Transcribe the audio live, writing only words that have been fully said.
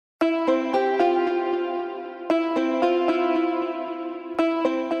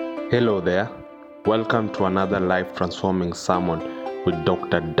Hello there. Welcome to another life-transforming sermon with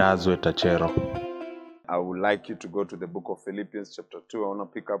Dr. Dodzweit Achero. I would like you to go to the book of Philippians chapter 2. I want to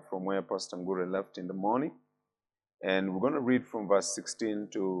pick up from where Pastor Ngure left in the morning. And we're going to read from verse 16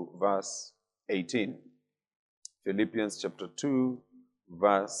 to verse 18. Philippians chapter 2,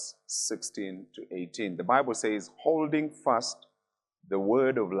 verse 16 to 18. The Bible says, holding fast the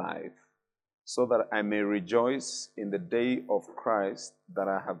word of life, so that I may rejoice in the day of Christ, that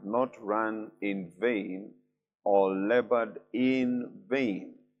I have not run in vain or labored in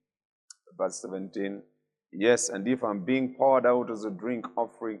vain. Verse 17, yes, and if I'm being poured out as a drink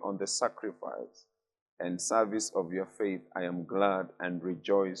offering on the sacrifice and service of your faith, I am glad and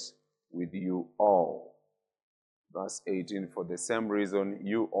rejoice with you all. Verse 18, for the same reason,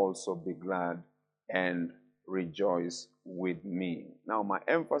 you also be glad and rejoice with me. Now, my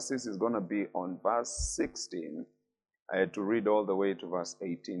emphasis is going to be on verse 16. I had to read all the way to verse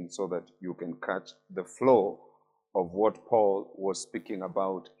 18 so that you can catch the flow of what Paul was speaking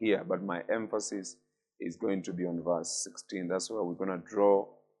about here. But my emphasis is going to be on verse 16. That's where we're going to draw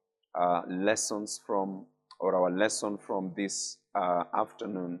lessons from, or our lesson from this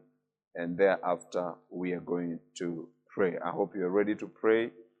afternoon. And thereafter, we are going to pray. I hope you're ready to pray,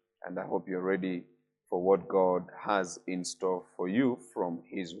 and I hope you're ready for what God has in store for you from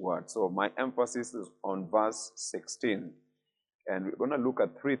His Word. So my emphasis is on verse 16. And we're going to look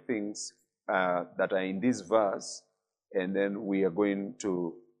at three things that are in this verse, and then we are going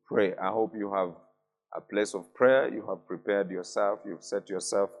to pray. I hope you have a place of prayer. You have prepared yourself. You've set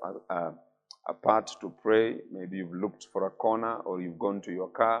yourself apart to pray. Maybe you've looked for a corner, or you've gone to your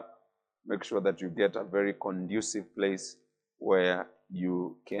car. Make sure that you get a very conducive place where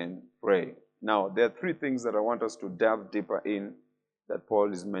you can pray. Now, there are three things that I want us to delve deeper in that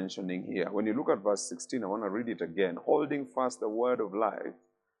Paul is mentioning here. When you look at verse 16, I want to read it again. Holding fast the word of life,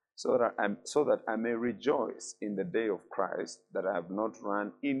 so that I may rejoice in the day of Christ, that I have not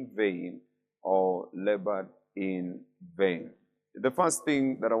run in vain or labored in vain. The first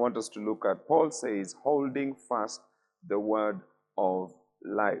thing that I want us to look at, Paul says, holding fast the word of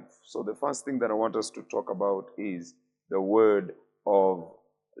life. So the first thing that I want us to talk about is the word of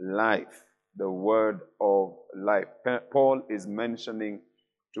life. The word of life. Paul is mentioning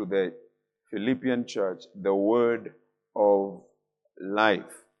to the Philippian church the word of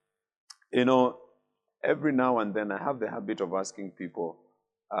life. You know, every now and then I have the habit of asking people,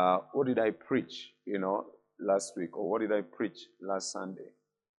 what did I preach, last week? Or what did I preach last Sunday?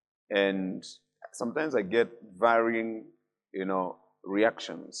 And sometimes I get varying,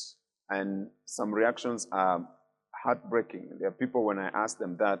 reactions. And some reactions are heartbreaking. There are people, when I ask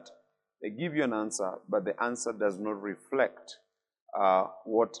them that, they give you an answer, but the answer does not reflect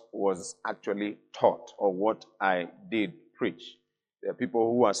what was actually taught or what I did preach. There are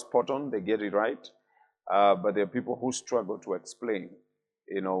people who are spot on, they get it right, but there are people who struggle to explain,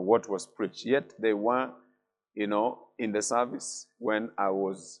 what was preached. Yet they were, in the service when I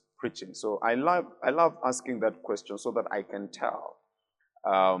was preaching. So I love asking that question so that I can tell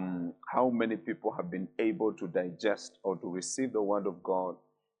how many people have been able to digest or to receive the word of God,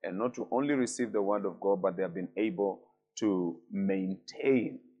 and not to only receive the word of God, but they have been able to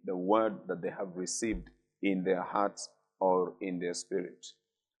maintain the word that they have received in their hearts or in their spirit.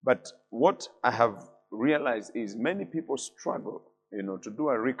 But what I have realized is many people struggle, to do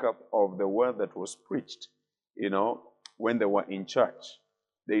a recap of the word that was preached, when they were in church.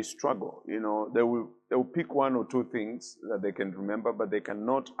 They struggle, they will pick one or two things that they can remember, but they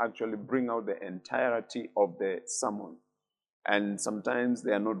cannot actually bring out the entirety of the sermon. And sometimes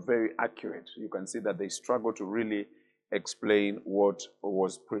they are not very accurate. You can see that they struggle to really explain what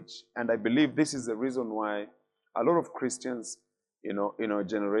was preached. And I believe this is the reason why a lot of Christians, in our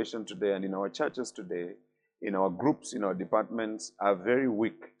generation today and in our churches today, in our groups, in our departments, are very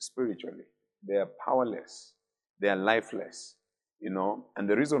weak spiritually. They are powerless. They are lifeless, And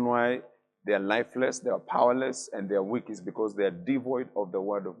the reason why they are lifeless, they are powerless, and they are weak is because they are devoid of the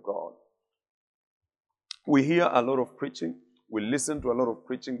word of God. We hear a lot of preaching. We listen to a lot of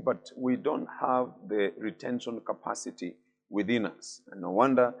preaching, but we don't have the retention capacity within us. And no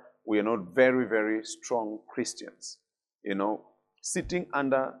wonder we are not very, very strong Christians. Sitting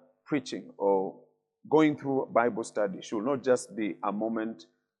under preaching or going through Bible study should not just be a moment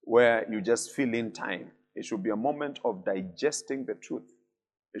where you just fill in time. It should be a moment of digesting the truth.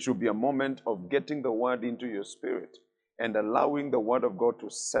 It should be a moment of getting the word into your spirit and allowing the word of God to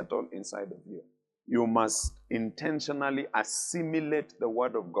settle inside of you. You must intentionally assimilate the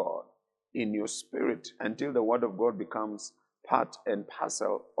word of God in your spirit until the word of God becomes part and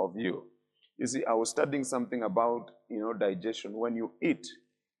parcel of you. You see, I was studying something about, digestion. When you eat,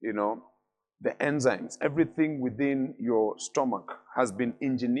 the enzymes, everything within your stomach has been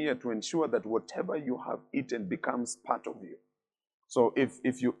engineered to ensure that whatever you have eaten becomes part of you. So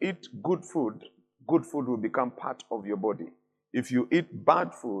if you eat good food will become part of your body. If you eat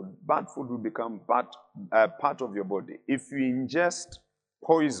bad food will become part of your body. If you ingest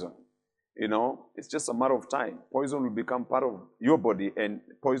poison, it's just a matter of time. Poison will become part of your body, and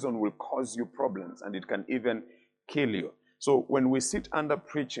poison will cause you problems, and it can even kill you. So when we sit under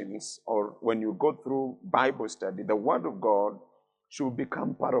preachings, or when you go through Bible study, the Word of God should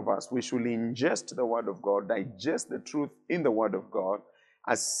become part of us. We should ingest the Word of God, digest the truth in the Word of God,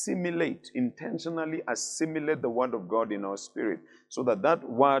 intentionally assimilate the Word of God in our spirit, so that that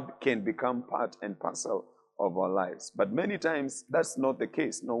Word can become part and parcel of our lives. But many times that's not the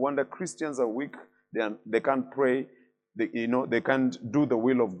case. No wonder Christians are weak. They can't pray. They can't do the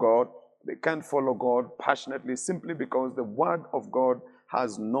will of God. They can't follow God passionately, simply because the Word of God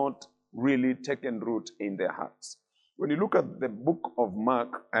has not really taken root in their hearts. When you look at the book of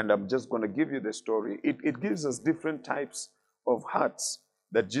Mark, and I'm just going to give you the story, it gives us different types of hearts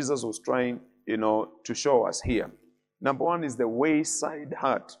that Jesus was trying, to show us here. Number one is the wayside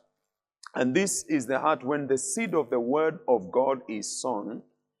heart. And this is the heart when the seed of the Word of God is sown,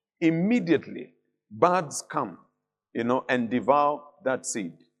 immediately birds come, and devour that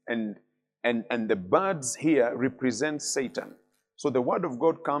seed. And the birds here represent Satan. So the Word of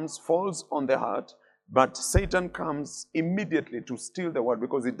God comes, falls on the heart, but Satan comes immediately to steal the Word,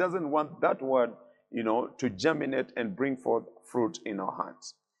 because it doesn't want that Word, to germinate and bring forth fruit in our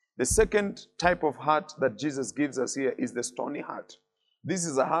hearts. The second type of heart that Jesus gives us here is the stony heart. This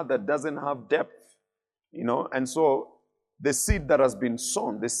is a heart that doesn't have depth, and so the seed that has been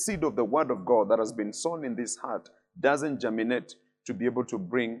sown, the seed of the Word of God that has been sown in this heart, doesn't germinate to be able to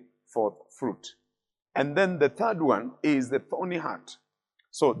bring forth fruit. And then the third one is the thorny heart.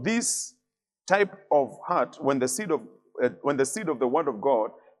 So this type of heart, when the seed of the Word of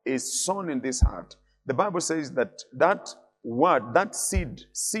God is sown in this heart, the Bible says that word, that seed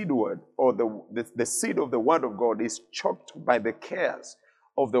word, or the seed of the Word of God is choked by the cares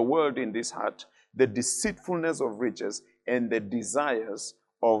of the world in this heart, the deceitfulness of riches, and the desires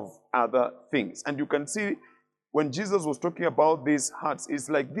of other things. And you can see when Jesus was talking about these hearts, it's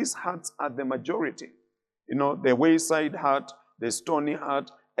like these hearts are the majority. The wayside heart, the stony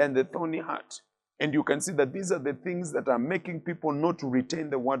heart, and the thorny heart. And you can see that these are the things that are making people not to retain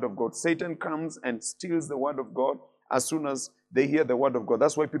the Word of God. Satan comes and steals the Word of God as soon as they hear the Word of God.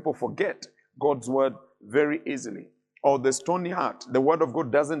 That's why people forget God's Word very easily. Or the stony heart, the Word of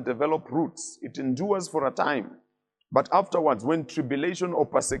God doesn't develop roots. It endures for a time. But afterwards, when tribulation or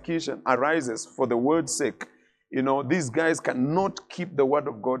persecution arises for the Word's sake, these guys cannot keep the Word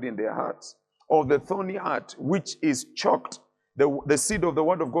of God in their hearts. Or the thorny heart, which is choked. The seed of the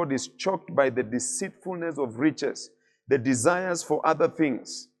Word of God is choked by the deceitfulness of riches, the desires for other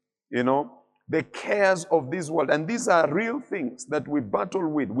things, the cares of this world. And these are real things that we battle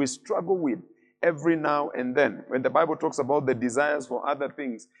with, we struggle with every now and then. When the Bible talks about the desires for other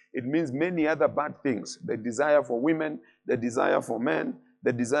things, it means many other bad things. The desire for women, the desire for men,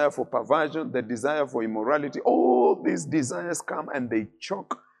 the desire for perversion, the desire for immorality. All these desires come and they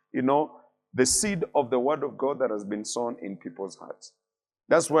choke, the seed of the Word of God that has been sown in people's hearts.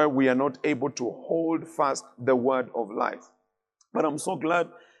 That's why we are not able to hold fast the word of life. But I'm so glad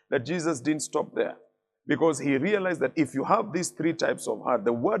that Jesus didn't stop there, because he realized that if you have these three types of heart,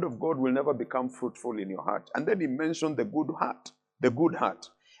 the Word of God will never become fruitful in your heart. And then he mentioned the good heart.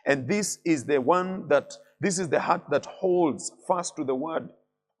 And this is the heart that holds fast to the Word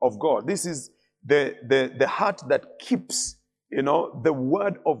of God. This is the heart that keeps the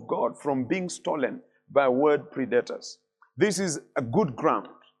Word of God from being stolen by word predators. This is a good ground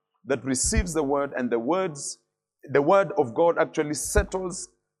that receives the Word, and the Word of God actually settles,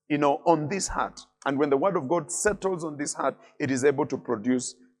 on this heart. And when the Word of God settles on this heart, it is able to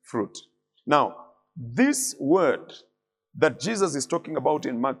produce fruit. Now, this word that Jesus is talking about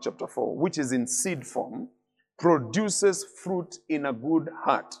in Mark chapter 4, which is in seed form, produces fruit in a good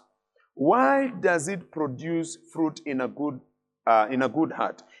heart. Why does it produce fruit in a good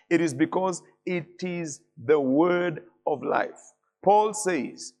heart? It is because it is the word of life. Paul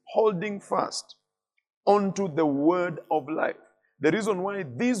says, holding fast unto the word of life. The reason why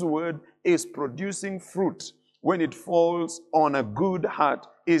this word is producing fruit when it falls on a good heart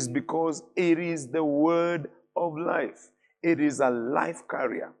is because it is the word of life. It is a life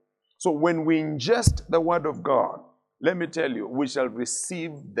carrier. So when we ingest the Word of God, let me tell you, we shall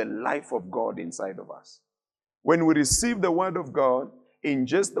receive the life of God inside of us. When we receive the Word of God,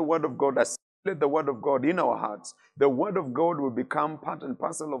 ingest the Word of God as let the word of God in our hearts, the word of God will become part and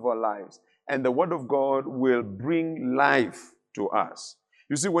parcel of our lives, and the word of God will bring life to us.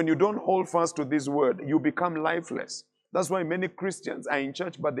 You see, when you don't hold fast to this word, you become lifeless. That's why many Christians are in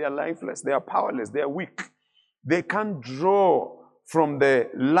church, but they are lifeless. They are powerless. They are weak. They can't draw from the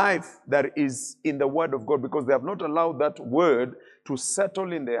life that is in the word of God because they have not allowed that word to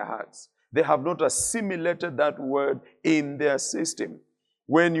settle in their hearts. They have not assimilated that word in their system.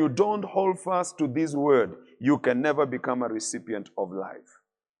 When you don't hold fast to this word, you can never become a recipient of life.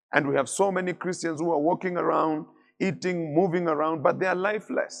 And we have so many Christians who are walking around, eating, moving around, but they are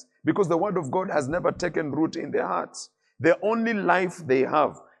lifeless because the word of God has never taken root in their hearts. The only life they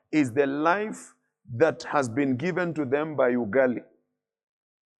have is the life that has been given to them by ugali.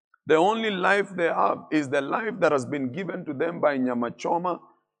 The only life they have is the life that has been given to them by nyama choma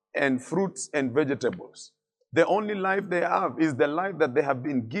and fruits and vegetables. The only life they have is the life that they have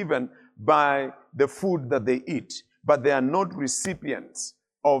been given by the food that they eat. But they are not recipients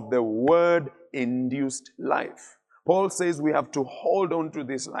of the word-induced life. Paul says we have to hold on to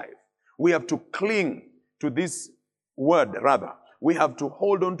this life. We have to cling to this word, rather. We have to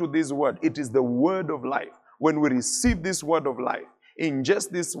hold on to this word. It is the word of life. When we receive this word of life, ingest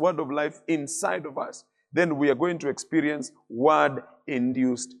this word of life inside of us, then we are going to experience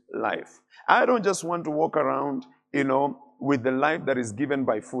word-induced life. I don't just want to walk around, with the life that is given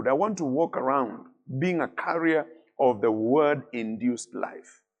by food. I want to walk around being a carrier of the word-induced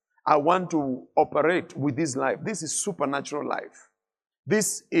life. I want to operate with this life. This is supernatural life.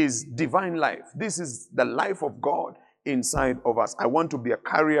 This is divine life. This is the life of God inside of us. I want to be a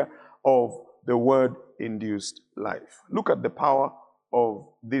carrier of the word-induced life. Look at the power of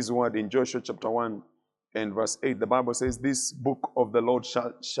this word in Joshua chapter 1 and verse 8. The Bible says, this book of the law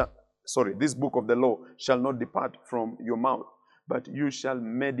shall not depart from your mouth, but you shall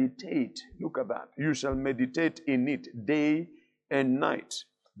meditate. Look at that. You shall meditate in it day and night,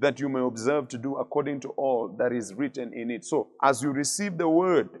 that you may observe to do according to all that is written in it. So, as you receive the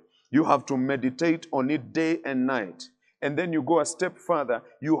word, you have to meditate on it day and night. And then you go a step further,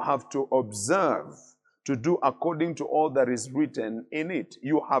 you have to observe to do according to all that is written in it.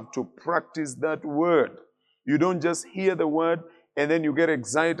 You have to practice that word. You don't just hear the word and then you get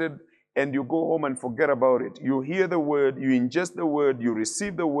excited and you go home and forget about it. You hear the word, you ingest the word, you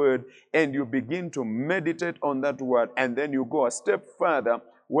receive the word, and you begin to meditate on that word. And then you go a step further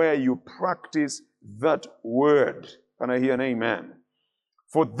where you practice that word. Can I hear an amen?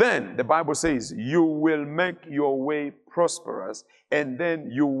 For then, the Bible says, you will make your way prosperous, and then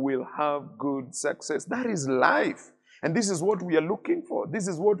you will have good success. That is life. And this is what we are looking for. This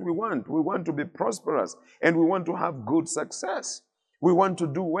is what we want. We want to be prosperous, and we want to have good success. We want to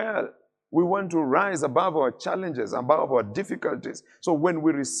do well. We want to rise above our challenges, above our difficulties. So when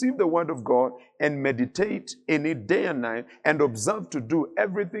we receive the word of God and meditate in it day and night and observe to do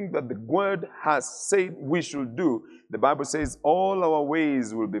everything that the word has said we should do, the Bible says all our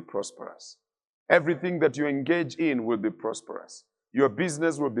ways will be prosperous. Everything that you engage in will be prosperous. Your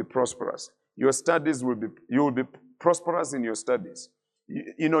business will be prosperous. Your studies you will be prosperous in your studies.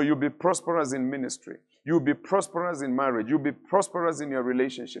 You'll be prosperous in ministry. You'll be prosperous in marriage. You'll be prosperous in your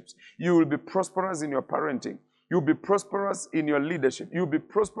relationships. You will be prosperous in your parenting. You'll be prosperous in your leadership. You'll be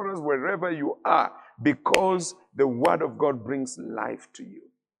prosperous wherever you are because the word of God brings life to you.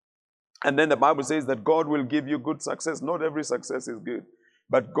 And then the Bible says that God will give you good success. Not every success is good,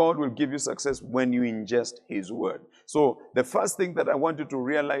 but God will give you success when you ingest his word. So the first thing that I want you to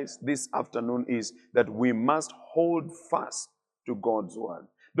realize this afternoon is that we must hold fast to God's word.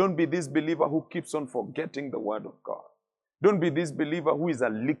 Don't be this believer who keeps on forgetting the word of God. Don't be this believer who is a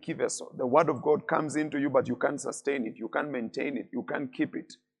leaky vessel. The word of God comes into you, but you can't sustain it. You can't maintain it. You can't keep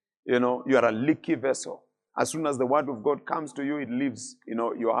it. You are a leaky vessel. As soon as the word of God comes to you, it leaves,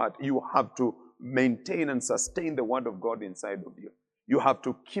 your heart. You have to maintain and sustain the word of God inside of you. You have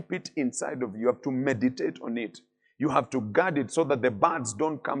to keep it inside of you. You have to meditate on it. You have to guard it so that the birds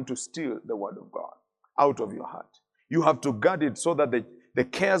don't come to steal the word of God out of your heart. You have to guard it so that the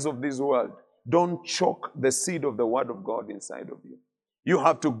cares of this world don't choke the seed of the word of God inside of you. You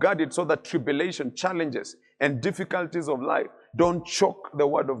have to guard it so that tribulation, challenges, and difficulties of life don't choke the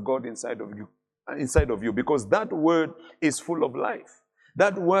word of God inside of you, because that word is full of life.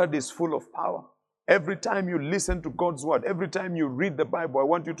 That word is full of power. Every time you listen to God's word, every time you read the Bible, I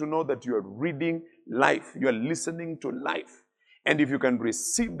want you to know that you are reading life. You are listening to life. And if you can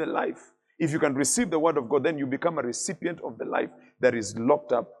receive the life, if you can receive the word of God, then you become a recipient of the life that is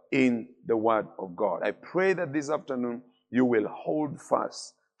locked up in the word of God. I pray that this afternoon you will hold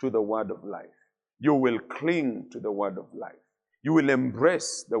fast to the word of life. You will cling to the word of life. You will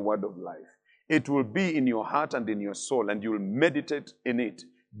embrace the word of life. It will be in your heart and in your soul, and you will meditate in it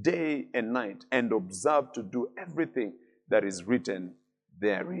day and night and observe to do everything that is written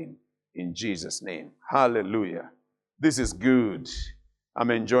therein. In Jesus' name. Hallelujah. This is good.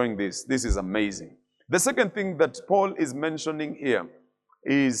 I'm enjoying this. This is amazing. The second thing that Paul is mentioning here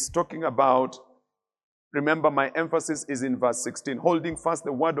is talking about, remember my emphasis is in verse 16, holding fast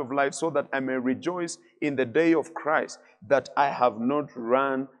the word of life so that I may rejoice in the day of Christ, that I have not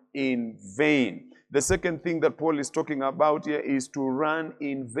run in vain. The second thing that Paul is talking about here is to run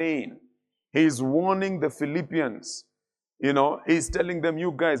in vain. He's warning the Philippians. He's telling them,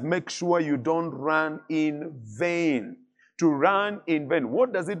 you guys, make sure you don't run in vain. To run in vain.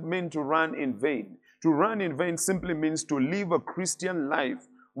 What does it mean to run in vain? To run in vain simply means to live a Christian life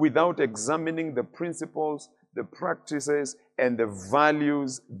without examining the principles, the practices, and the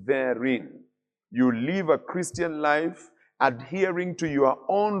values therein. You live a Christian life adhering to your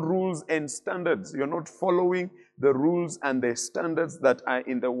own rules and standards. You're not following the rules and the standards that are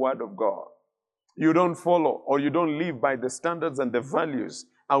in the Word of God. You don't follow or you don't live by the standards and the values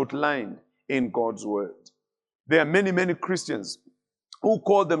outlined in God's Word. There are many, many Christians who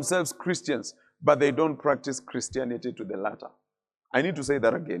call themselves Christians, but they don't practice Christianity to the latter. I need to say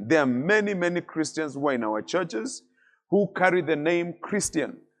that again. There are many, many Christians who are in our churches who carry the name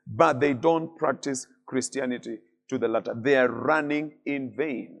Christian, but they don't practice Christianity to the latter. They are running in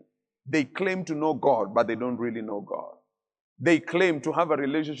vain. They claim to know God, but they don't really know God. They claim to have a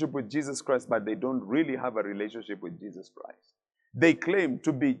relationship with Jesus Christ, but they don't really have a relationship with Jesus Christ. They claim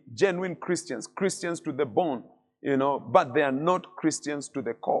to be genuine Christians, Christians to the bone, but they are not Christians to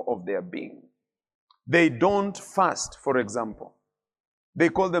the core of their being. They don't fast, for example. They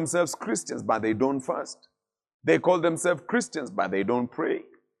call themselves Christians, but they don't fast. They call themselves Christians, but they don't pray.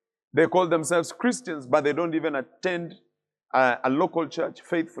 They call themselves Christians, but they don't even attend a local church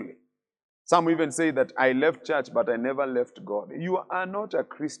faithfully. Some even say that I left church, but I never left God. You are not a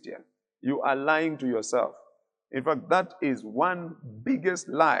Christian. You are lying to yourself. In fact, that is one biggest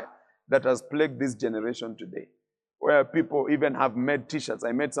lie that has plagued this generation today, where people even have made t-shirts.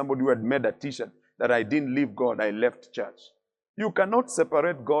 I met somebody who had made a t-shirt that I didn't leave God, I left church. You cannot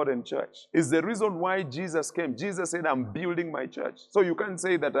separate God and church. It's the reason why Jesus came. Jesus said, I'm building my church. So you can't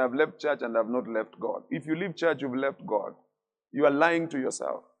say that I've left church and I've not left God. If you leave church, you've left God. You are lying to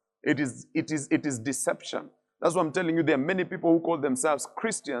yourself. It is deception. That's what I'm telling you. There are many people who call themselves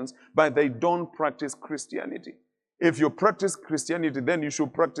Christians, but they don't practice Christianity. If you practice Christianity, then you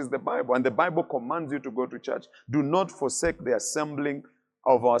should practice the Bible. And the Bible commands you to go to church. Do not forsake the assembling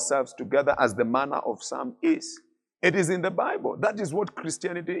of ourselves together as the manner of some is. It is in the Bible. That is what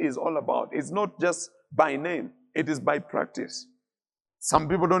Christianity is all about. It's not just by name. It is by practice. Some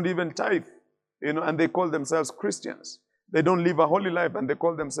people don't even tithe, and they call themselves Christians. They don't live a holy life and they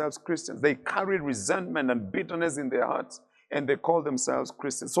call themselves Christians. They carry resentment and bitterness in their hearts and they call themselves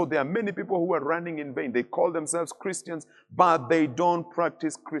Christians. So there are many people who are running in vain. They call themselves Christians, but they don't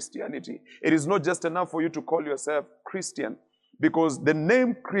practice Christianity. It is not just enough for you to call yourself Christian, because the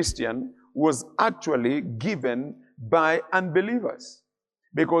name Christian was actually given by unbelievers.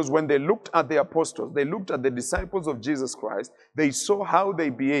 Because when they looked at the apostles, they looked at the disciples of Jesus Christ, they saw how they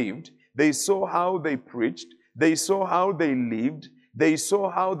behaved, they saw how they preached, they saw how they lived, they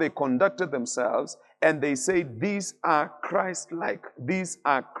saw how they conducted themselves, and they said, these are Christ-like, these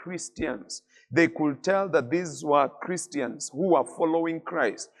are Christians. They could tell that these were Christians who were following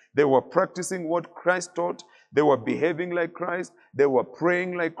Christ. They were practicing what Christ taught. They were behaving like Christ. They were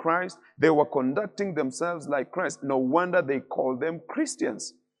praying like Christ. They were conducting themselves like Christ. No wonder they call them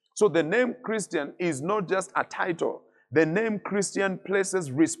Christians. So the name Christian is not just a title. The name Christian places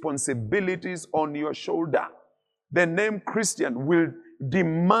responsibilities on your shoulder. The name Christian will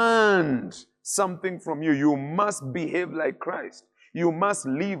demand something from you. You must behave like Christ. You must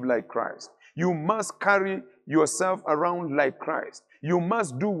live like Christ. You must carry yourself around like Christ. You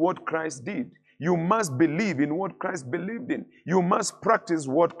must do what Christ did. You must believe in what Christ believed in. You must practice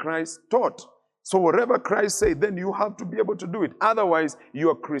what Christ taught. So whatever Christ said, then you have to be able to do it. Otherwise,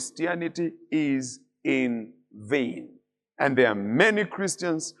 your Christianity is in vain. And there are many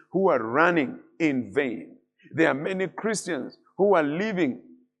Christians who are running in vain. There are many Christians who are living,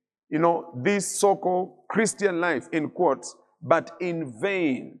 this so-called Christian life, in quotes, but in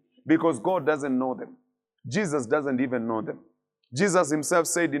vain, because God doesn't know them. Jesus doesn't even know them. Jesus himself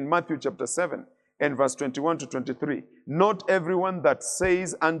said in Matthew chapter 7 and verse 21 to 23, not everyone that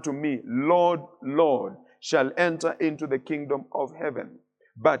says unto me, Lord, Lord, shall enter into the kingdom of heaven,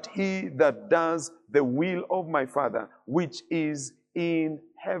 but he that does the will of my Father, which is in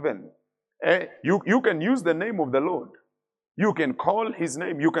heaven. You can use the name of the Lord. You can call his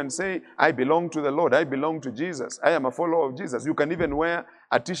name. You can say, I belong to the Lord. I belong to Jesus. I am a follower of Jesus. You can even wear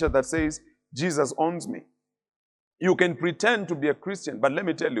a t-shirt that says, Jesus owns me. You can pretend to be a Christian, but let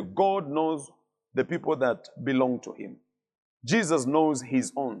me tell you, God knows the people that belong to him. Jesus knows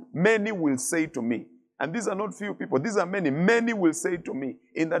his own. Many will say to me, and these are not few people, these are many. Many will say to me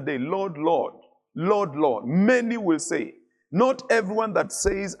in that day, Lord, Lord, Lord, Lord. Many will say, not everyone that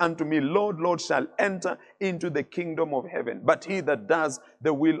says unto me, Lord, Lord, shall enter into the kingdom of heaven, but he that does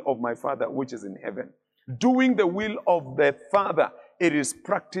the will of my Father which is in heaven. Doing the will of the Father, it is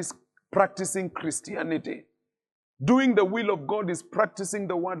practicing Christianity. Doing the will of God is practicing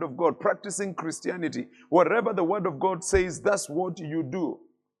the word of God, practicing Christianity. Whatever the word of God says, that's what you do.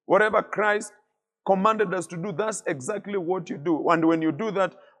 Whatever Christ commanded us to do, that's exactly what you do. And when you do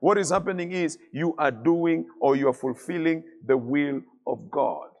that, what is happening is you are doing or you are fulfilling the will of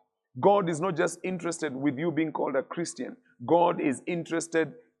God. God is not just interested with you being called a Christian. God is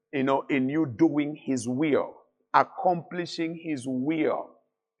interested, in you doing his will, accomplishing his will.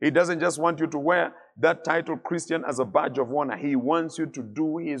 He doesn't just want you to wear that title Christian as a badge of honor. He wants you to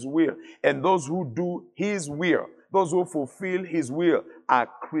do his will. And those who do his will, those who fulfill his will, are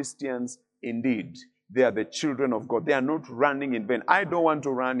Christians indeed. They are the children of God. They are not running in vain. I don't want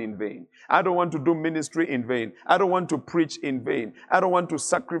to run in vain. I don't want to do ministry in vain. I don't want to preach in vain. I don't want to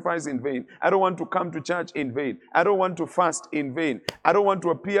sacrifice in vain. I don't want to come to church in vain. I don't want to fast in vain. I don't want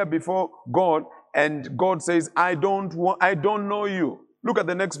to appear before God and God says, I don't know you. Look at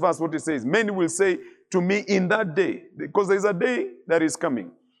the next verse, what it says. Many will say to me in that day, because there is a day that is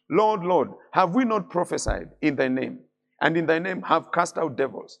coming. Lord, Lord, have we not prophesied in thy name? And in thy name have cast out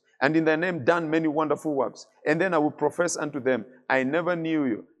devils. And in thy name done many wonderful works. And then I will profess unto them, I never knew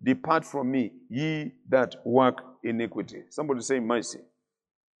you. Depart from me, ye that work iniquity. Somebody say mercy.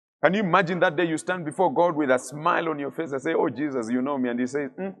 Can you imagine that day you stand before God with a smile on your face and say, oh Jesus, you know me. And he says,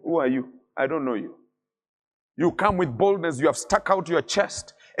 who are you? I don't know you. You come with boldness, you have stuck out your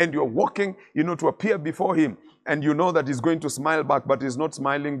chest, and you're walking, to appear before him. And you know that he's going to smile back, but he's not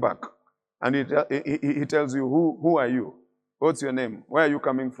smiling back. And he tells you, who are you? What's your name? Where are you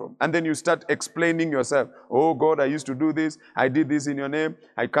coming from? And then you start explaining yourself. Oh God, I used to do this. I did this in your name.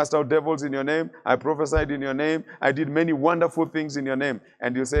 I cast out devils in your name. I prophesied in your name. I did many wonderful things in your name.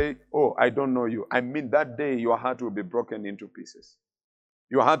 And you say, oh, I don't know you. I mean, that day your heart will be broken into pieces.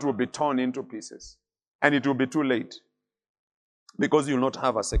 Your heart will be torn into pieces. And it will be too late. Because you'll not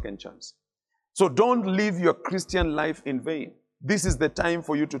have a second chance. So don't live your Christian life in vain. This is the time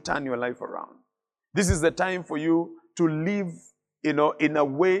for you to turn your life around. This is the time for you to live, in a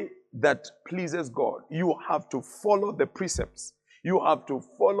way that pleases God. You have to follow the precepts. You have to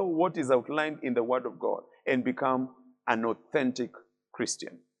follow what is outlined in the Word of God and become an authentic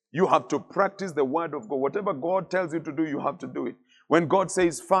Christian. You have to practice the Word of God. Whatever God tells you to do, you have to do it. When God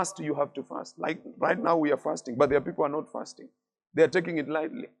says fast, you have to fast. Like right now we are fasting, but there are people who are not fasting. They are taking it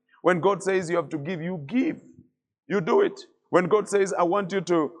lightly. When God says you have to give, you give. You do it. When God says, I want you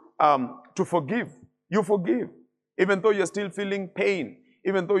to forgive, you forgive. Even though you're still feeling pain,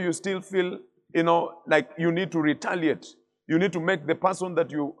 even though you still feel, like you need to retaliate. You need to make the person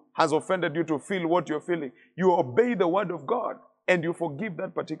that has offended you to feel what you're feeling. You obey the word of God and you forgive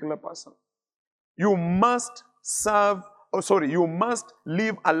that particular person. You must you must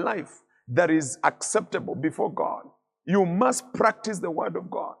live a life that is acceptable before God. You must practice the word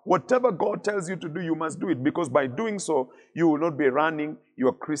of God. Whatever God tells you to do, you must do it, because by doing so, you will not be running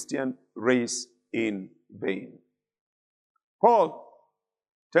your Christian race in vain. Paul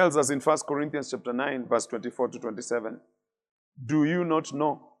tells us in 1 Corinthians chapter 9, verse 24 to 27, do you not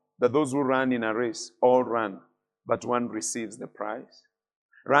know that those who run in a race all run, but one receives the prize?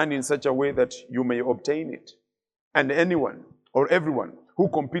 Run in such a way that you may obtain it. And anyone or everyone who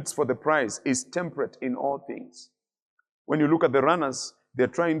competes for the prize is temperate in all things. When you look at the runners, they're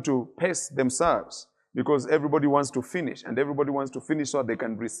trying to pace themselves because everybody wants to finish, and everybody wants to finish so they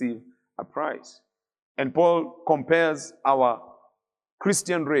can receive a prize. And Paul compares our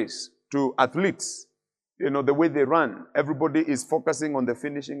Christian race to athletes. The way they run, everybody is focusing on the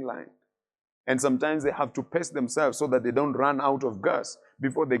finishing line. And sometimes they have to pace themselves so that they don't run out of gas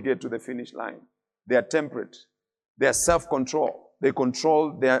before they get to the finish line. They are temperate. They are self-control. They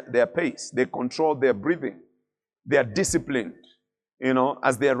control their pace. They control their breathing. They are disciplined.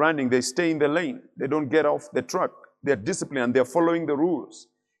 As they are running, they stay in the lane. They don't get off the track. They are disciplined and they are following the rules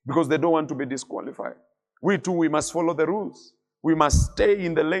because they don't want to be disqualified. We too, we must follow the rules. We must stay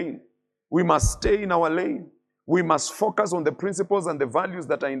in the lane. We must stay in our lane. We must focus on the principles and the values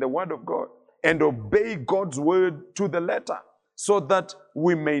that are in the Word of God and obey God's word to the letter so that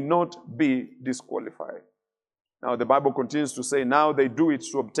we may not be disqualified. Now the Bible continues to say, now they do it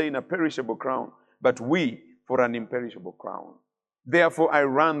to obtain a perishable crown, but we for an imperishable crown. Therefore I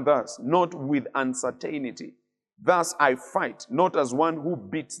run thus, not with uncertainty. Thus I fight, not as one who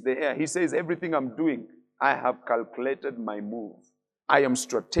beats the air. He says, everything I'm doing, I have calculated my move. I am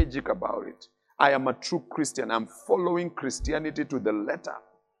strategic about it. I am a true Christian. I'm following Christianity to the letter.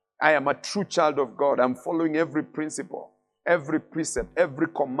 I am a true child of God. I'm following every principle, every precept, every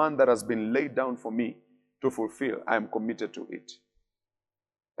command that has been laid down for me to fulfill. I am committed to it.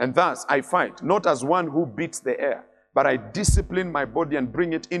 And thus I fight, not as one who beats the air, but I discipline my body and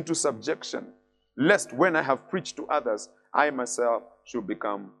bring it into subjection, lest when I have preached to others, I myself should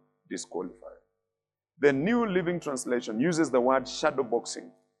become disqualified. The New Living Translation uses the word shadow boxing.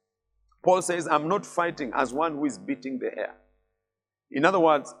 Paul says, I'm not fighting as one who is beating the air. In other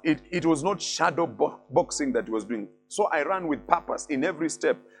words, it was not shadow boxing that he was doing. So I ran with purpose in every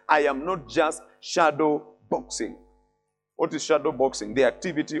step. I am not just shadow boxing. What is shadow boxing? The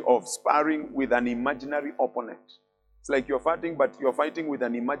activity of sparring with an imaginary opponent. It's like you're fighting, but you're fighting with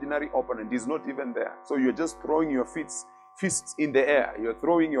an imaginary opponent. He's not even there. So you're just throwing your fists in the air. You're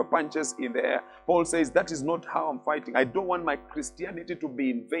throwing your punches in the air. Paul says, that is not how I'm fighting. I don't want my Christianity to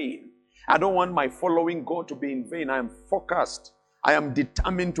be in vain. I don't want my following God to be in vain. I am focused. I am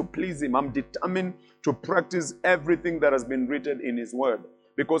determined to please Him. I'm determined to practice everything that has been written in His Word.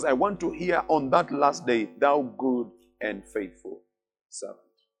 Because I want to hear on that last day, thou good and faithful servant.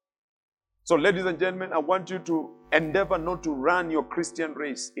 So ladies and gentlemen, I want you to endeavor not to run your Christian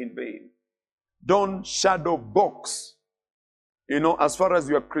race in vain. Don't shadow box, as far as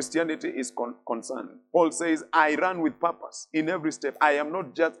your Christianity is concerned. Paul says, I run with purpose in every step. I am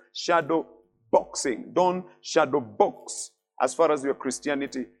not just shadow boxing. Don't shadow box as far as your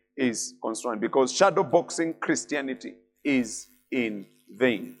Christianity is concerned. Because shadow boxing Christianity is in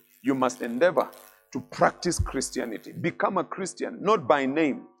vain. You must endeavor to practice Christianity. Become a Christian, not by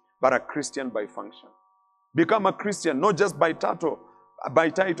name, but a Christian by function. Become a Christian, not just by title,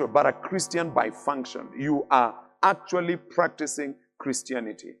 but a Christian by function. You are actually practicing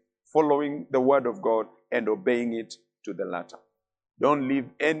Christianity, following the Word of God and obeying it to the letter. Don't leave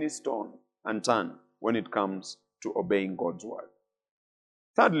any stone unturned when it comes to obeying God's Word.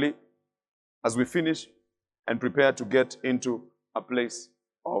 Thirdly, as we finish and prepare to get into a place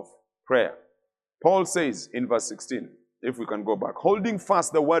of prayer, Paul says in verse 16, if we can go back, holding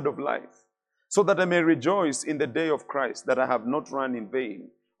fast the word of life, so that I may rejoice in the day of Christ, that I have not run in vain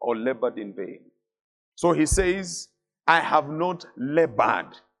or labored in vain. So he says, I have not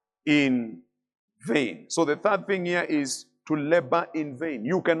labored in vain. So the third thing here is to labor in vain.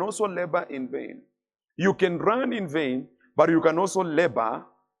 You can also labor in vain. You can run in vain, but you can also labor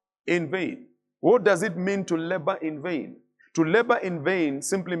in vain. What does it mean to labor in vain? To labor in vain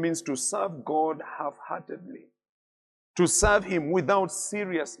simply means to serve God half-heartedly. To serve Him without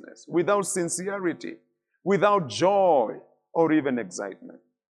seriousness, without sincerity, without joy or even excitement.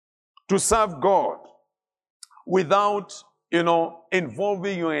 To serve God without,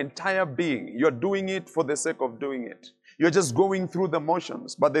 involving your entire being. You're doing it for the sake of doing it. You're just going through the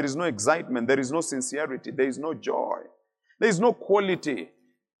motions, but there is no excitement, there is no sincerity, there is no joy. There is no quality,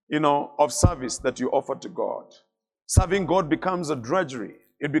 of service that you offer to God. Serving God becomes a drudgery.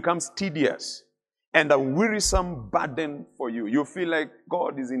 It becomes tedious and a wearisome burden for you. You feel like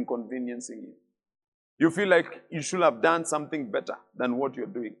God is inconveniencing you. You feel like you should have done something better than what you're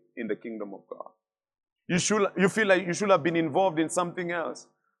doing in the kingdom of God. You feel like you should have been involved in something else.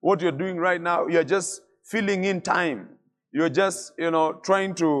 What you're doing right now, you're just filling in time. You're just,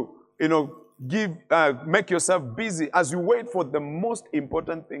 trying to, make yourself busy as you wait for the most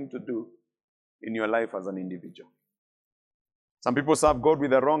important thing to do in your life as an individual. Some people serve God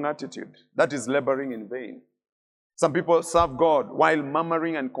with a wrong attitude. That is laboring in vain. Some people serve God while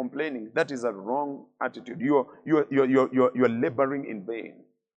murmuring and complaining. That is a wrong attitude. You're laboring in vain.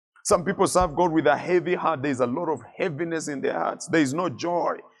 Some people serve God with a heavy heart. There is a lot of heaviness in their hearts. There is no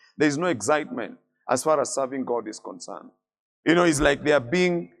joy. There is no excitement as far as serving God is concerned. It's like they are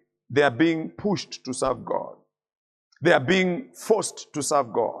being pushed to serve God. They are being forced to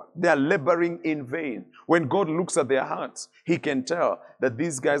serve God. They are laboring in vain. When God looks at their hearts, He can tell that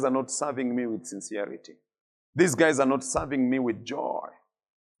these guys are not serving me with sincerity. These guys are not serving me with joy.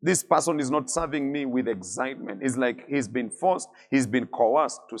 This person is not serving me with excitement. It's like he's been forced, he's been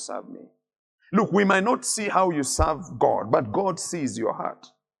coerced to serve me. Look, we might not see how you serve God, but God sees your heart.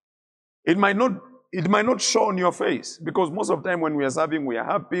 It might not show on your face, because most of the time when we are serving, we are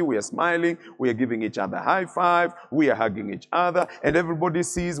happy, we are smiling, we are giving each other high five, we are hugging each other, and everybody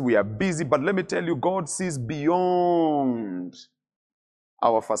sees we are busy. But let me tell you, God sees beyond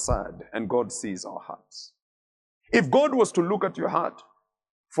our facade, and God sees our hearts. If God was to look at your heart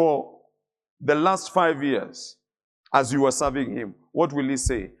for the last 5 years as you were serving him, what will he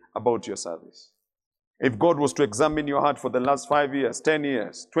say about your service? If God was to examine your heart for the last 5 years, 10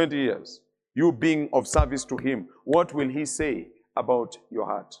 years, 20 years, you being of service to him, what will he say about your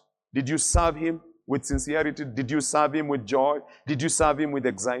heart? Did you serve him with sincerity? Did you serve him with joy? Did you serve him with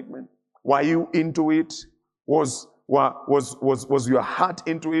excitement? Were you into it? Was your heart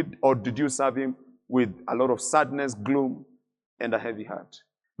into it? Or did you serve him with a lot of sadness, gloom, and a heavy heart?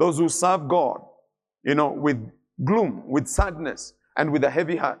 Those who serve God, with gloom, with sadness, and with a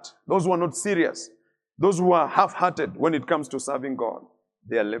heavy heart, those who are not serious, those who are half-hearted when it comes to serving God,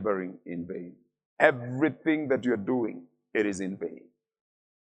 they are laboring in vain. Everything that you're doing, it is in vain.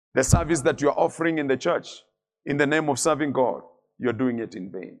 The service that you're offering in the church, in the name of serving God, you're doing it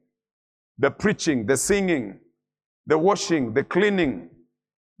in vain. The preaching, the singing, the washing, the cleaning,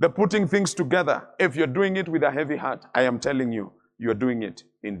 the putting things together, if you're doing it with a heavy heart, I am telling you, you're doing it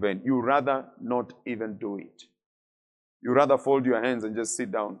in vain. You rather not even do it. You rather fold your hands and just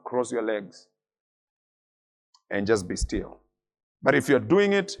sit down, cross your legs, and just be still. But if you're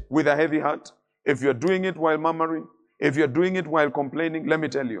doing it with a heavy heart, if you're doing it while murmuring, if you're doing it while complaining, let me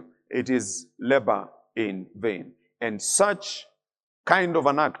tell you, it is labor in vain. And such kind of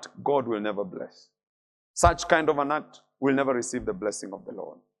an act, God will never bless. Such kind of an act will never receive the blessing of the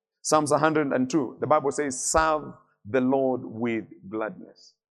Lord. Psalms 102, the Bible says, serve the Lord with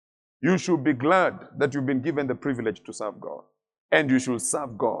gladness. You should be glad that you've been given the privilege to serve God. And you should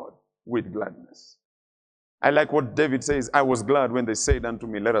serve God with gladness. I like what David says, I was glad when they said unto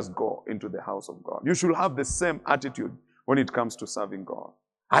me, let us go into the house of God. You should have the same attitude when it comes to serving God.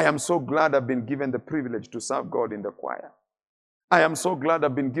 I am so glad I've been given the privilege to serve God in the choir. I am so glad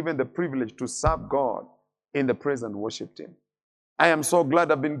I've been given the privilege to serve God in the praise and worship team. I am so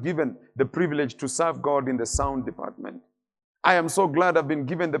glad I've been given the privilege to serve God in the sound department. I am so glad I've been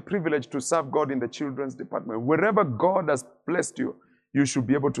given the privilege to serve God in the children's department. Wherever God has blessed you, you should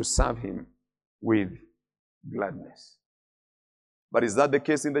be able to serve him with gladness. But is that the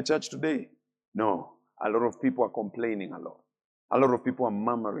case in the church today? No. A lot of people are complaining a lot. A lot of people are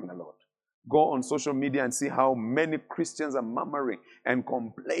murmuring a lot. Go on social media and see how many Christians are murmuring and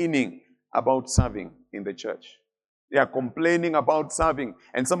complaining about serving in the church. They are complaining about serving.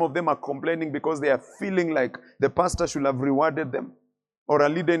 And some of them are complaining because they are feeling like the pastor should have rewarded them. Or a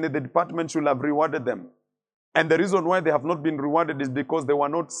leader in the department should have rewarded them. And the reason why they have not been rewarded is because they were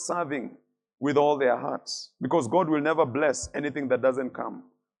not serving with all their hearts. Because God will never bless anything that doesn't come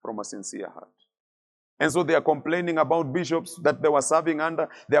from a sincere heart. And so they are complaining about bishops that they were serving under.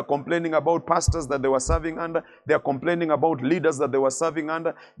 They are complaining about pastors that they were serving under. They are complaining about leaders that they were serving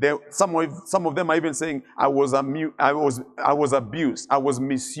under. Some of them are even saying, I was abused. I was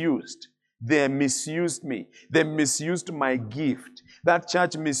misused. They misused me. They misused my gift. That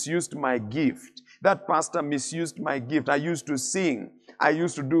church misused my gift. That pastor misused my gift. I used to sing. I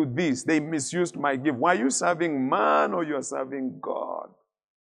used to do this. They misused my gift. Why are you serving man or you're serving God?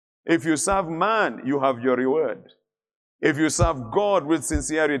 If you serve man, you have your reward. If you serve God with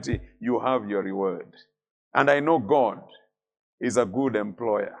sincerity, you have your reward. And I know God is a good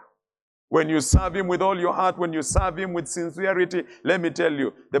employer. When you serve him with all your heart, when you serve him with sincerity, let me tell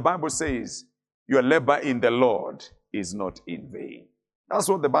you, the Bible says, your labor in the Lord is not in vain. That's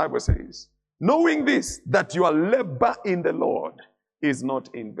what the Bible says. Knowing this, that your labor in the Lord is not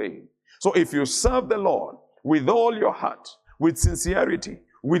in vain. So if you serve the Lord with all your heart, with sincerity,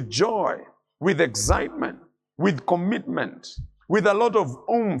 with joy, with excitement, with commitment, with a lot of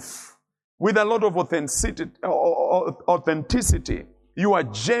oomph, with a lot of authenticity, you are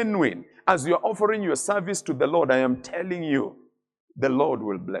genuine. As you are offering your service to the Lord, I am telling you, the Lord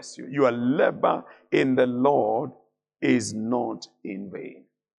will bless you. Your labor in the Lord is not in vain.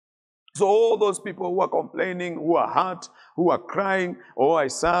 So all those people who are complaining, who are hurt, who are crying, oh, I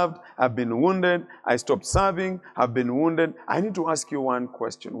served, I've been wounded, I stopped serving, I've been wounded. I need to ask you one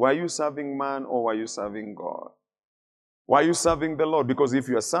question. Were you serving man or were you serving God? Why are you serving the Lord? Because if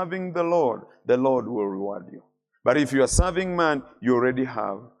you are serving the Lord will reward you. But if you are serving man, you already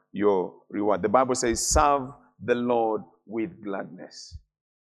have your reward. The Bible says, serve the Lord with gladness.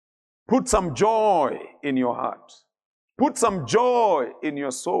 Put some joy in your heart. Put some joy in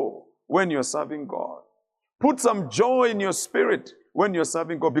your soul when you're serving God. Put some joy in your spirit when you're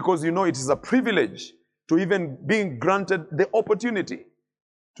serving God, because you know it is a privilege to even being granted the opportunity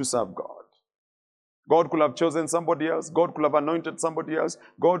to serve God. God could have chosen somebody else. God could have anointed somebody else.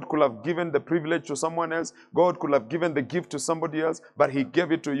 God could have given the privilege to someone else. God could have given the gift to somebody else, but he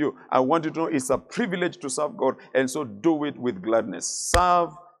gave it to you. I want you to know it's a privilege to serve God, and so do it with gladness.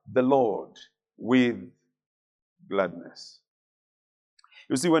 Serve the Lord with gladness.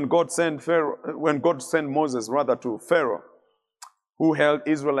 You see, when God sent Moses to Pharaoh, who held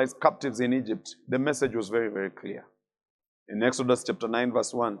Israelites captives in Egypt, the message was very, very clear. In Exodus chapter 9,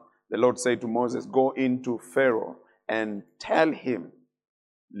 verse 1, the Lord said to Moses, "Go into Pharaoh and tell him,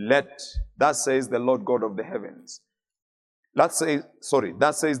 thus says the Lord God of the heavens." That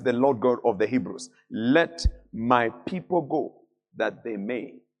says the Lord God of the Hebrews, "Let my people go, that they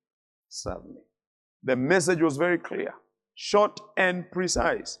may serve me." The message was very clear, short and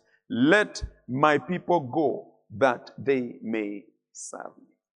precise. Let my people go, that they may serve me.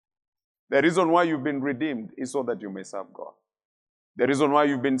 The reason why you've been redeemed is so that you may serve God. The reason why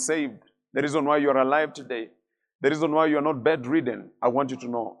you've been saved, the reason why you're alive today, the reason why you're not bedridden, I want you to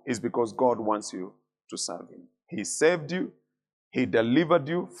know, is because God wants you to serve Him. He saved you. He delivered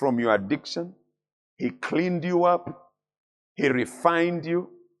you from your addiction. He cleaned you up. He refined you.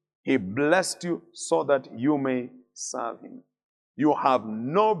 He blessed you so that you may serve Him. You have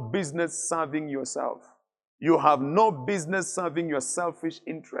no business serving yourself. You have no business serving your selfish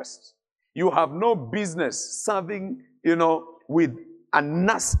interests. You have no business serving, with a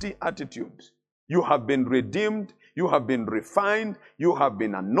nasty attitude. You have been redeemed. You have been refined. You have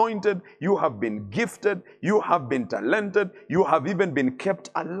been anointed. You have been gifted. You have been talented. You have even been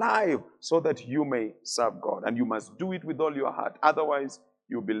kept alive so that you may serve God. And you must do it with all your heart. Otherwise,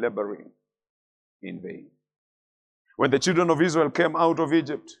 you'll be laboring in vain. When the children of Israel came out of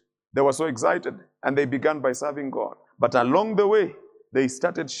Egypt, they were so excited and they began by serving God. But along the way, they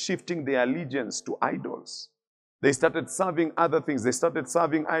started shifting their allegiance to idols. They started serving other things. They started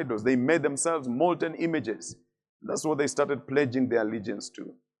serving idols. They made themselves molten images. That's what they started pledging their allegiance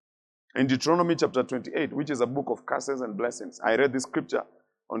to. In Deuteronomy chapter 28, which is a book of curses and blessings, I read this scripture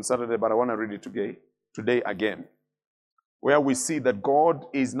on Saturday, but I want to read it today again, where we see that God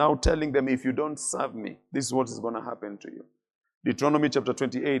is now telling them, if you don't serve me, this is what is going to happen to you. Deuteronomy chapter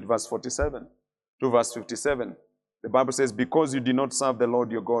 28, verse 47 to verse 57. The Bible says, "Because you did not serve the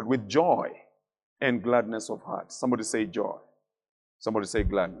Lord your God with joy and gladness of heart." Somebody say joy. Somebody say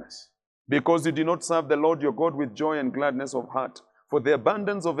gladness. "Because you did not serve the Lord your God with joy and gladness of heart, for the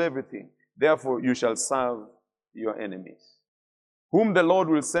abundance of everything, therefore you shall serve your enemies, whom the Lord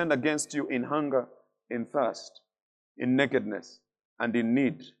will send against you in hunger, in thirst, in nakedness, and in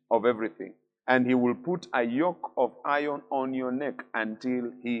need of everything. And he will put a yoke of iron on your neck until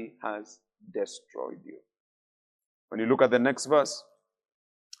he has destroyed you." When you look at the next verse,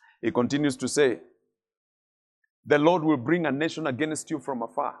 he continues to say, "The Lord will bring a nation against you from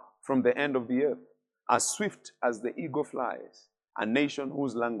afar, from the end of the earth, as swift as the eagle flies, a nation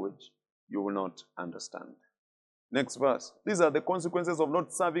whose language you will not understand." Next verse. "These are the consequences of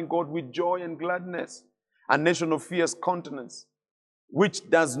not serving God with joy and gladness. A nation of fierce countenance, which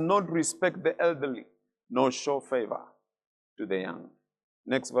does not respect the elderly, nor show favor to the young."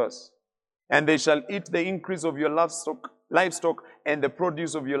 Next verse. "And they shall eat the increase of your livestock and the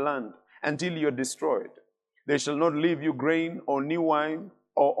produce of your land, until you are destroyed. They shall not leave you grain or new wine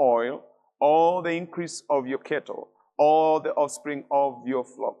or oil, or the increase of your cattle, or the offspring of your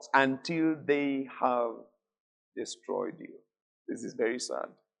flocks, until they have destroyed you." This is very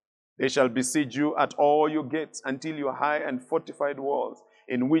sad. "They shall besiege you at all your gates, until your high and fortified walls,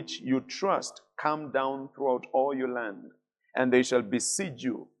 in which you trust, come down throughout all your land. And they shall besiege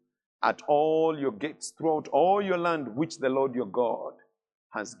you at all your gates throughout all your land, which the Lord your God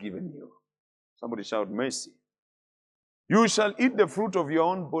has given you." Somebody shout mercy. "You shall eat the fruit of your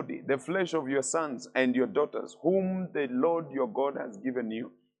own body, the flesh of your sons and your daughters, whom the Lord your God has given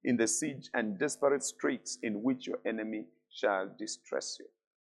you in the siege and desperate straits in which your enemy shall distress you.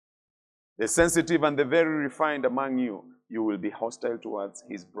 The sensitive and the very refined among you, you will be hostile towards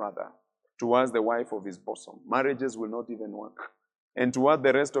his brother, towards the wife of his bosom. Marriages will not even work. And toward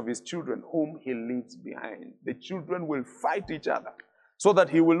the rest of his children, whom he leaves behind. The children will fight each other, so that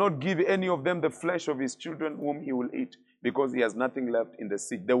he will not give any of them the flesh of his children whom he will eat, because he has nothing left in the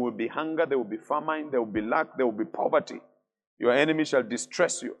siege. There will be hunger, there will be famine, there will be lack, there will be poverty. Your enemy shall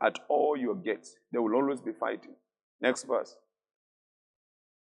distress you at all your gates. They will always be fighting. Next verse.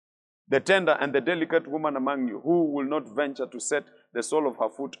 The tender and the delicate woman among you, who will not venture to set the sole of her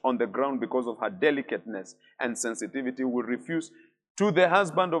foot on the ground because of her delicateness and sensitivity, will refuse to the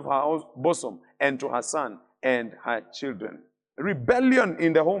husband of her bosom and to her son and her children. Rebellion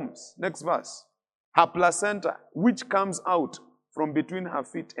in the homes. Next verse. Her placenta, which comes out from between her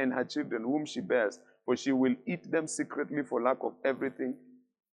feet and her children, whom she bears, for she will eat them secretly for lack of everything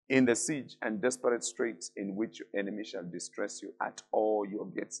in the siege and desperate straits in which your enemy shall distress you at all your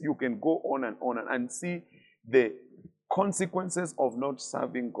gates. You can go on and see the consequences of not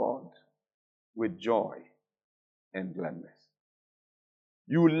serving God with joy and gladness.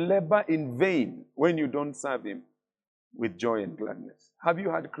 You labor in vain when you don't serve him with joy and gladness. Have you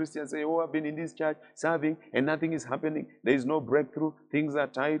heard Christians say, oh, I've been in this church serving and nothing is happening. There is no breakthrough. Things are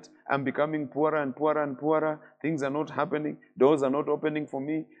tight. I'm becoming poorer and poorer and poorer. Things are not happening. Doors are not opening for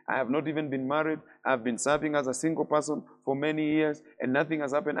me. I have not even been married. I've been serving as a single person for many years and nothing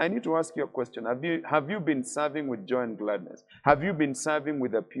has happened. I need to ask you a question. Have you been serving with joy and gladness? Have you been serving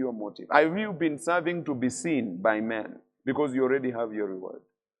with a pure motive? Have you been serving to be seen by men because you already have your reward?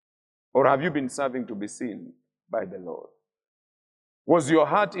 Or have you been serving to be seen by the Lord? Was your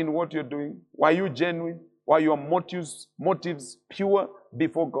heart in what you're doing? Were you genuine? Were your motives pure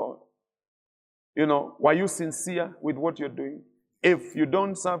before God? Were you sincere with what you're doing? If you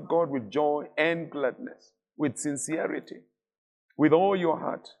don't serve God with joy and gladness, with sincerity, with all your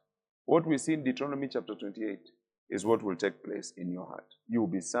heart, what we see in Deuteronomy chapter 28 is what will take place in your heart. You will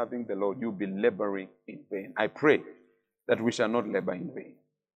be serving the Lord. You will be laboring in vain. I pray that we shall not labor in vain.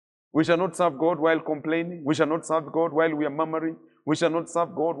 We shall not serve God while complaining. We shall not serve God while we are murmuring. We shall not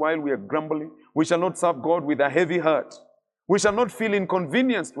serve God while we are grumbling. We shall not serve God with a heavy heart. We shall not feel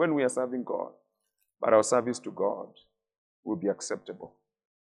inconvenienced when we are serving God. But our service to God will be acceptable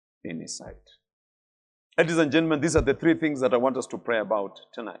in His sight. Ladies and gentlemen, these are the three things that I want us to pray about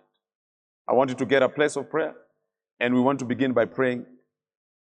tonight. I want you to get a place of prayer, and we want to begin by praying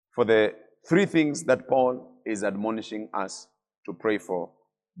for the three things that Paul is admonishing us to pray for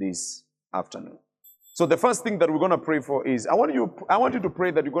this afternoon. So the first thing that we're going to pray for is, I want you to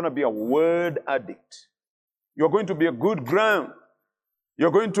pray that you're going to be a word addict. You're going to be a good ground.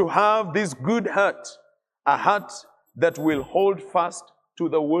 You're going to have this good heart, a heart that will hold fast to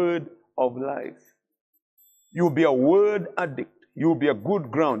the word of life. You'll be a word addict. You'll be a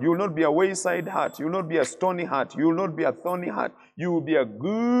good ground. You will not be a wayside heart. You will not be a stony heart. You will not be a thorny heart. You will be a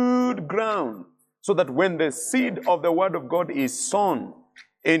good ground, so that when the seed of the word of God is sown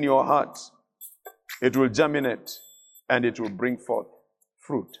in your heart, it will germinate and it will bring forth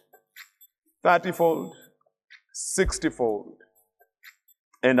fruit. 30-fold, 60-fold,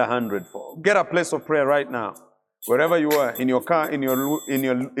 and 100-fold. Get a place of prayer right now. Wherever you are, in your car, in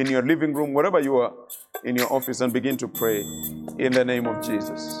your living room, wherever you are, in your office, and begin to pray in the name of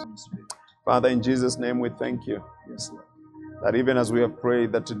Jesus. Father, in Jesus' name we thank you. Yes, Lord. That even as we have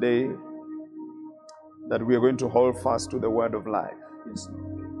prayed that today, that we are going to hold fast to the word of life. Yes, Lord.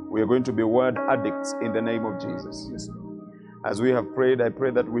 We are going to be word addicts in the name of Jesus. Yes, Lord. As we have prayed, I pray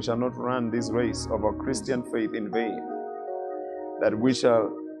that we shall not run this race of our Christian faith in vain. That we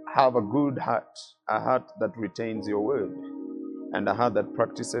shall have a good heart, a heart that retains your word, and a heart that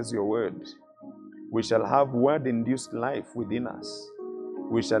practices your word. We shall have word-induced life within us.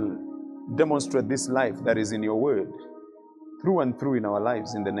 We shall demonstrate this life that is in your word through and through in our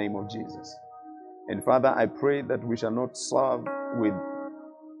lives in the name of Jesus. And Father, I pray that we shall not serve with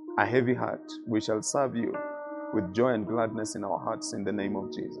a heavy heart. We shall serve you with joy and gladness in our hearts in the name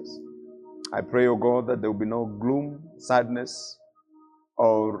of Jesus. I pray, O God, that there will be no gloom, sadness,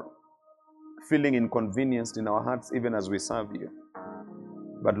 or feeling inconvenienced in our hearts even as we serve you.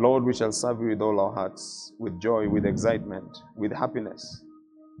 But Lord, we shall serve you with all our hearts, with joy, with excitement, with happiness,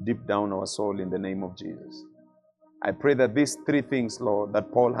 deep down our soul in the name of Jesus. I pray that these three things, Lord,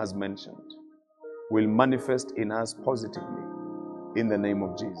 that Paul has mentioned, will manifest in us positively in the name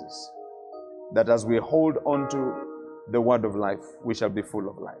of Jesus. That as we hold on to the word of life, we shall be full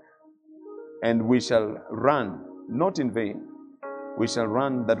of life. And we shall run, not in vain. We shall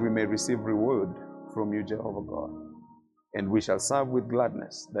run that we may receive reward from you, Jehovah God. And we shall serve with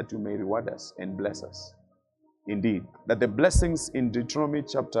gladness that you may reward us and bless us. Indeed, that the blessings in Deuteronomy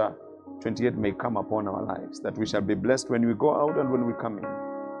chapter 28 may come upon our lives, that we shall be blessed when we go out and when we come in.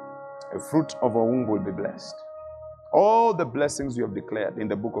 A fruit of our womb will be blessed. All the blessings you have declared in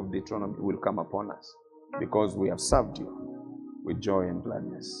the book of Deuteronomy will come upon us because we have served you with joy and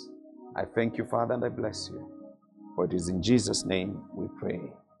gladness. I thank you, Father, and I bless you. For it is in Jesus' name we pray.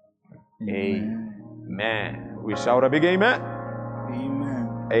 Amen. Amen. We shout a big amen.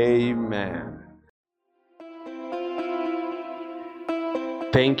 Amen. Amen.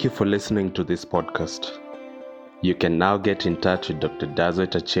 Thank you for listening to this podcast. You can now get in touch with Dr.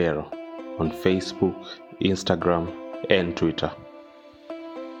 Dodzweit Achero on Facebook, Instagram, and Twitter.